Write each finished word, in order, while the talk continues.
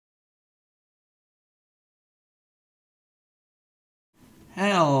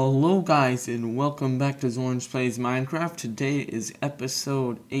Hello guys and welcome back to Zorange Plays Minecraft. Today is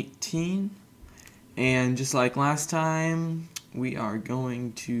episode 18 and just like last time we are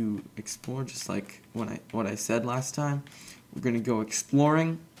going to explore just like what I said last time. We're going to go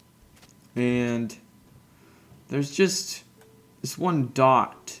exploring and there's just this one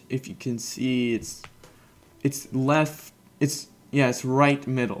dot. If you can see, it's right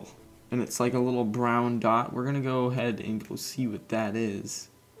middle. And it's like a little brown dot. We're gonna go ahead and go see what that is.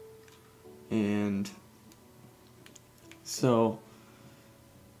 And so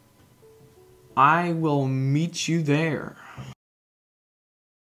I will meet you there.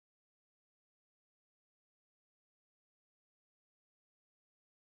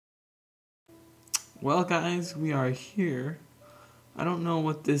 Well guys, we are here. I don't know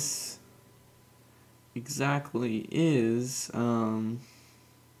what this exactly is.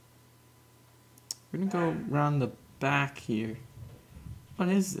 We're gonna go around the back here. What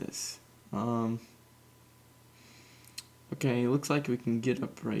is this? Okay, it looks like we can get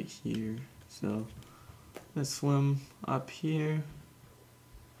up right here. So let's swim up here.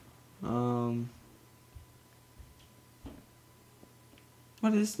 What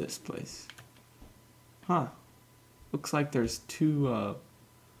is this place? Huh. Looks like there's two,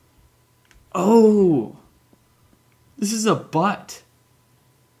 Oh! This is a butt!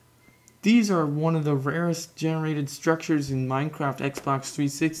 These are one of the rarest generated structures in Minecraft Xbox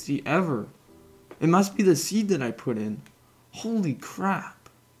 360 ever. It must be the seed that I put in. Holy crap.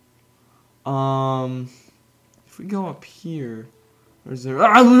 If we go up here, there's there?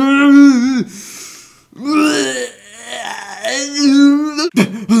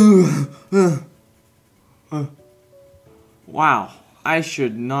 Wow, I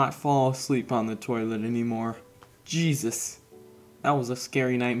should not fall asleep on the toilet anymore. Jesus, that was a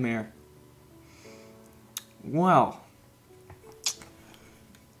scary nightmare. Well,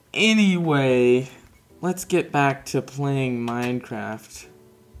 anyway, let's get back to playing Minecraft.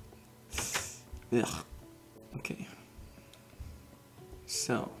 Ugh. Okay.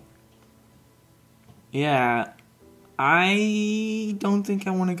 So, yeah, I don't think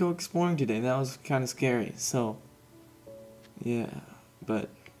I want to go exploring today. That was kind of scary. So, yeah,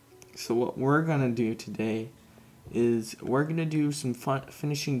 so what we're gonna do today is we're gonna do some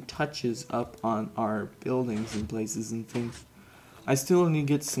finishing touches up on our buildings and places and things. I still need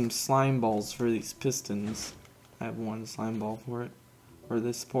to get some slime balls for these pistons. I have one slime ball for it, for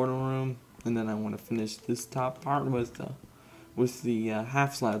this portal room, and then I want to finish this top part with the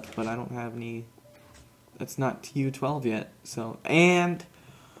half slabs, but I don't have any. That's not TU12 yet. So, and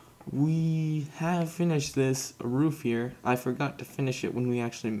we have finished this roof here. I forgot to finish it when we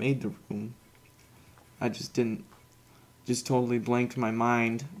actually made the room. I just didn't. Just totally blanked my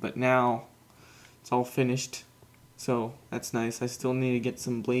mind, but now it's all finished, so that's nice. I still need to get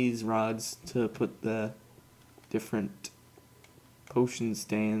some blaze rods to put the different potion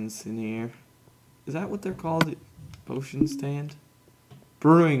stands in here. Is that what they're called? Potion stand?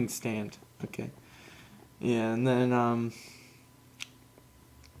 Brewing stand. Okay. Yeah, and then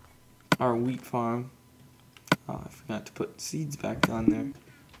our wheat farm. Oh, I forgot to put seeds back on there.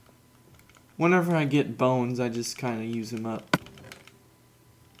 Whenever I get bones, I just kind of use them up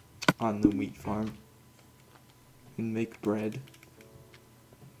on the wheat farm and make bread.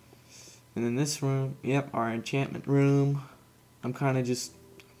 And then this room, yep, our enchantment room. I'm kind of just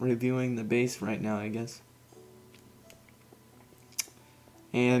reviewing the base right now, I guess.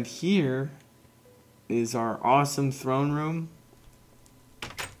 And here is our awesome throne room.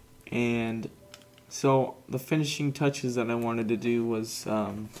 And so the finishing touches that I wanted to do was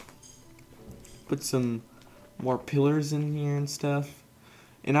put some more pillars in here and stuff.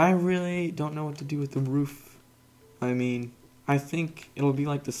 And I really don't know what to do with the roof. I mean, I think it'll be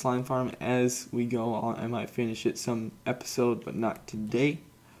like the slime farm as we go on. I might finish it some episode, but not today.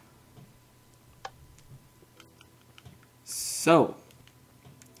 So,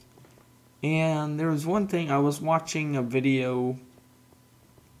 and there was one thing, I was watching a video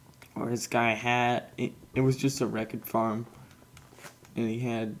where this guy had, it was just a record farm. And he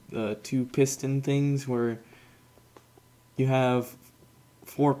had two piston things where you have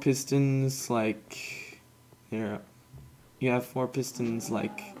 4 pistons like here. You have 4 pistons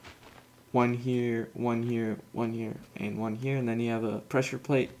like one here, one here, one here, and one here, and then you have a pressure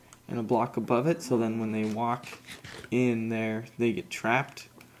plate and a block above it, so then when they walk in there they get trapped.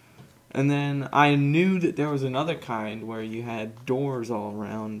 And then I knew that there was another kind where you had doors all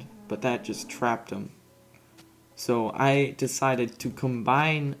around, but that just trapped them. So I decided to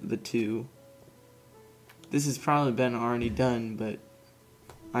combine the two. This has probably been already done, but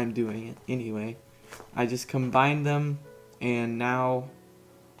I'm doing it anyway. I just combined them, and now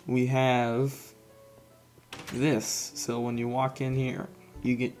we have this. So when you walk in here,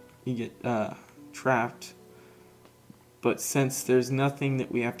 you get trapped. But since there's nothing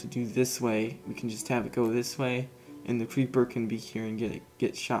that we have to do this way, we can just have it go this way, and the creeper can be here and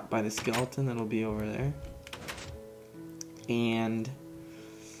get shot by the skeleton that'll be over there. And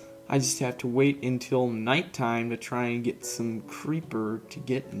I just have to wait until nighttime to try and get some creeper to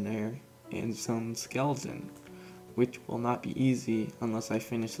get in there and some skeleton, which will not be easy unless I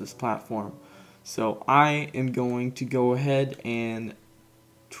finish this platform. So I am going to go ahead and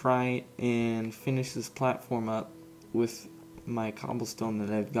try and finish this platform up with my cobblestone that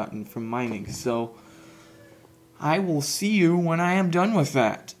I've gotten from mining. So I will see you when I am done with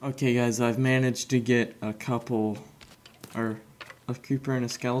that. Okay guys, I've managed to get a couple, or a creeper and a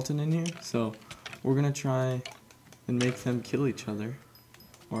skeleton in here. So we're gonna try and make them kill each other.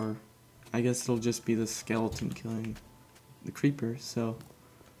 Or I guess it'll just be the skeleton killing the creeper. So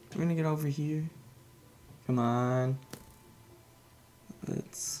we're gonna get over here. Come on.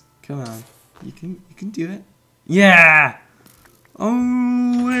 Come on. You can do it. Yeah!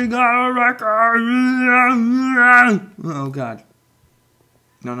 Oh, we got a record! Oh god.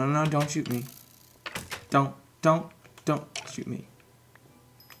 No, don't shoot me. Don't shoot me.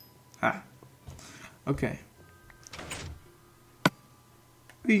 Ah. Okay.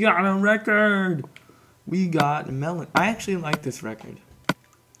 We got a record! We got a melon. I actually like this record.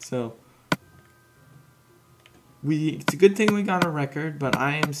 So, it's a good thing we got a record, but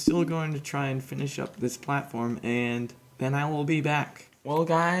I am still going to try and finish up this platform, and then I will be back. Well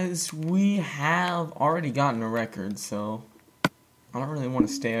guys, we have already gotten a record, so I don't really want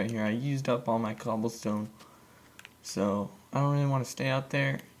to stay out here. I used up all my cobblestone, so I don't really want to stay out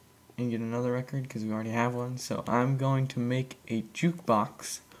there and get another record because we already have one. So I'm going to make a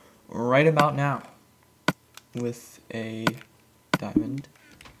jukebox right about now with a diamond,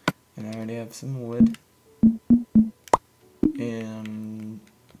 and I already have some wood and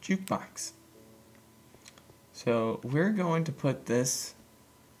jukebox. So we're going to put this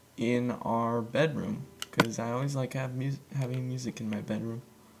in our bedroom because I always like having music in my bedroom,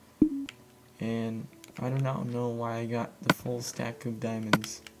 and I do not know why I got the full stack of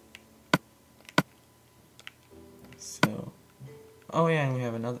diamonds. So, oh yeah, and we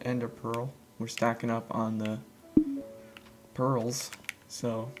have another ender pearl. We're stacking up on the pearls.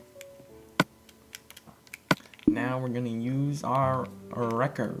 So now we're gonna use our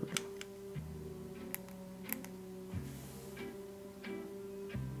record.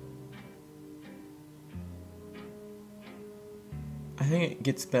 I think it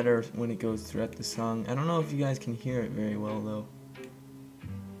gets better when it goes throughout the song. I don't know if you guys can hear it very well though.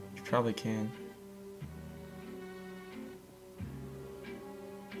 You probably can.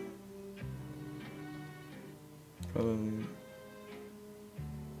 Probably.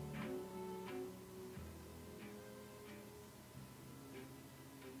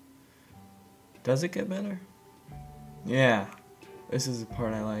 Does it get better? Yeah. This is the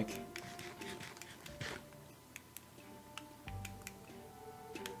part I like.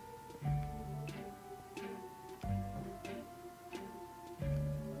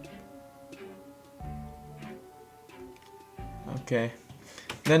 Okay.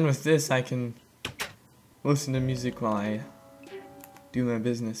 Then with this I can listen to music while I do my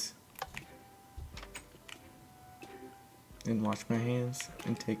business. And wash my hands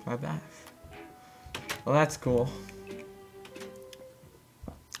and take my bath. Well, that's cool.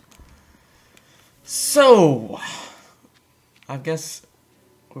 So, I guess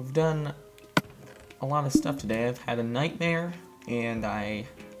we've done a lot of stuff today. I've had a nightmare, and I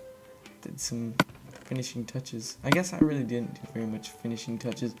did some finishing touches. I guess I really didn't do very much finishing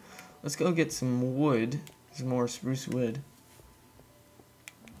touches. Let's go get some wood, some more spruce wood,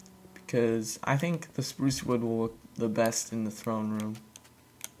 because I think the spruce wood will look the best in the throne room.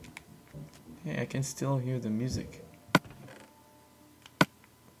 Hey, I can still hear the music.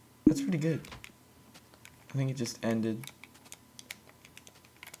 That's pretty good. I think it just ended.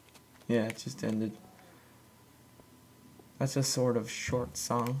 Yeah, it just ended. That's a sort of short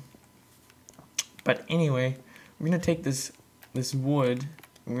song. But anyway, we're gonna take this wood,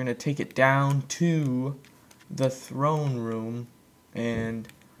 we're gonna take it down to the throne room, and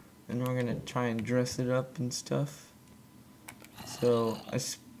then we're gonna try and dress it up and stuff. So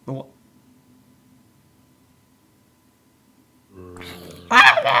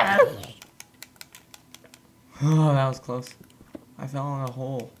oh, that was close. I fell in a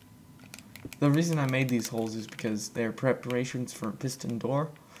hole. The reason I made these holes is because they're preparations for a piston door,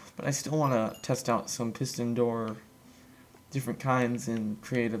 but I still want to test out some piston door, different kinds in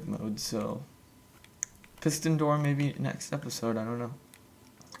creative mode, so piston door maybe next episode, I don't know.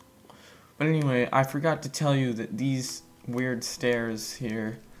 But anyway, I forgot to tell you that these weird stairs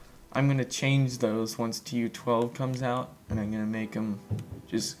here, I'm going to change those once TU12 comes out, and I'm going to make them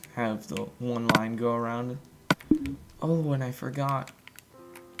just have the one line go around it. Oh, and I forgot.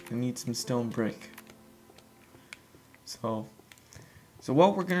 I need some stone brick. So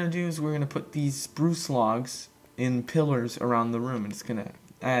what we're going to do is we're going to put these spruce logs in pillars around the room, and it's going to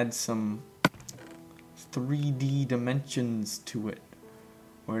add some 3D dimensions to it,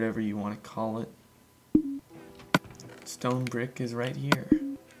 whatever you want to call it. Stone brick is right here.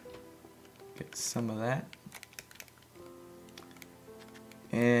 Get some of that.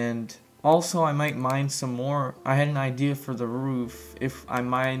 And also I might mine some more. I had an idea for the roof. If I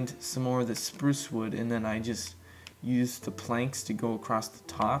mined some more of the spruce wood and then I just used the planks to go across the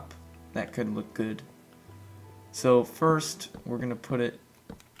top, that could look good. So first we're going to put it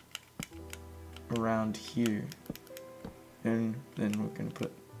around here, and then we're going to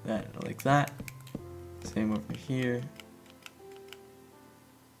put that like that. Same over here.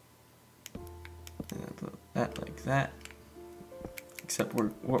 And I put that like that. Except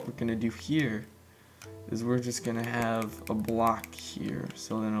what we're going to do here is we're just going to have a block here,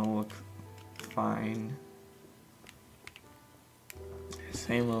 so then it'll look fine.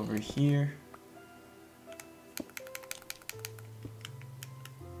 Same over here.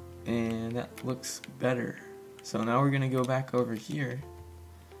 And that looks better. So now we're gonna go back over here.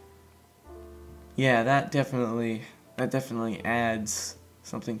 Yeah, that definitely adds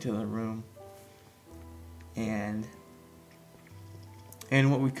something to the room. And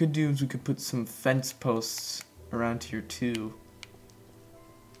what we could do is we could put some fence posts around here too.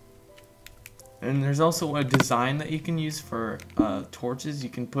 And there's also a design that you can use for torches. You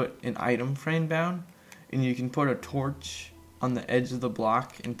can put an item frame down, and you can put a torch on the edge of the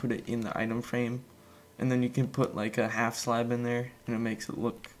block and put it in the item frame, and then you can put like a half slab in there, and it makes it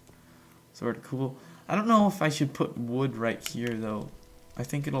look sort of cool. I don't know if I should put wood right here though. I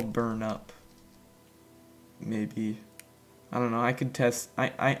think it'll burn up. Maybe. I don't know. I could test.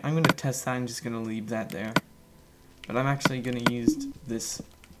 I'm gonna test that. I'm just gonna leave that there. But I'm actually gonna use this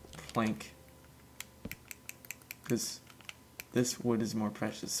plank because this wood is more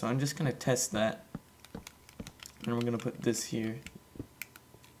precious. So I'm just gonna test that. And we're going to put this here.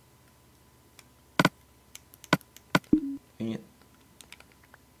 Dang it.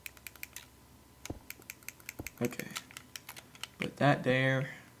 Okay. Put that there.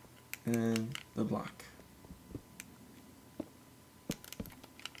 And then the block.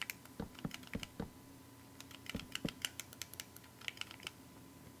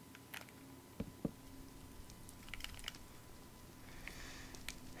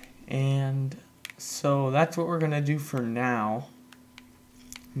 And so that's what we're gonna do for now.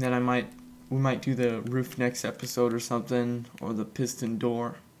 And then we might do the roof next episode or something, or the piston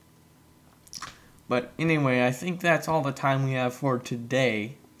door. But anyway, I think that's all the time we have for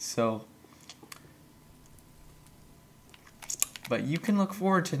today. So, but you can look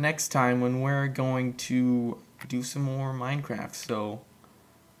forward to next time when we're going to do some more Minecraft. So,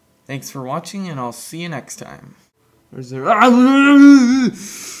 thanks for watching, and I'll see you next time. Where's there?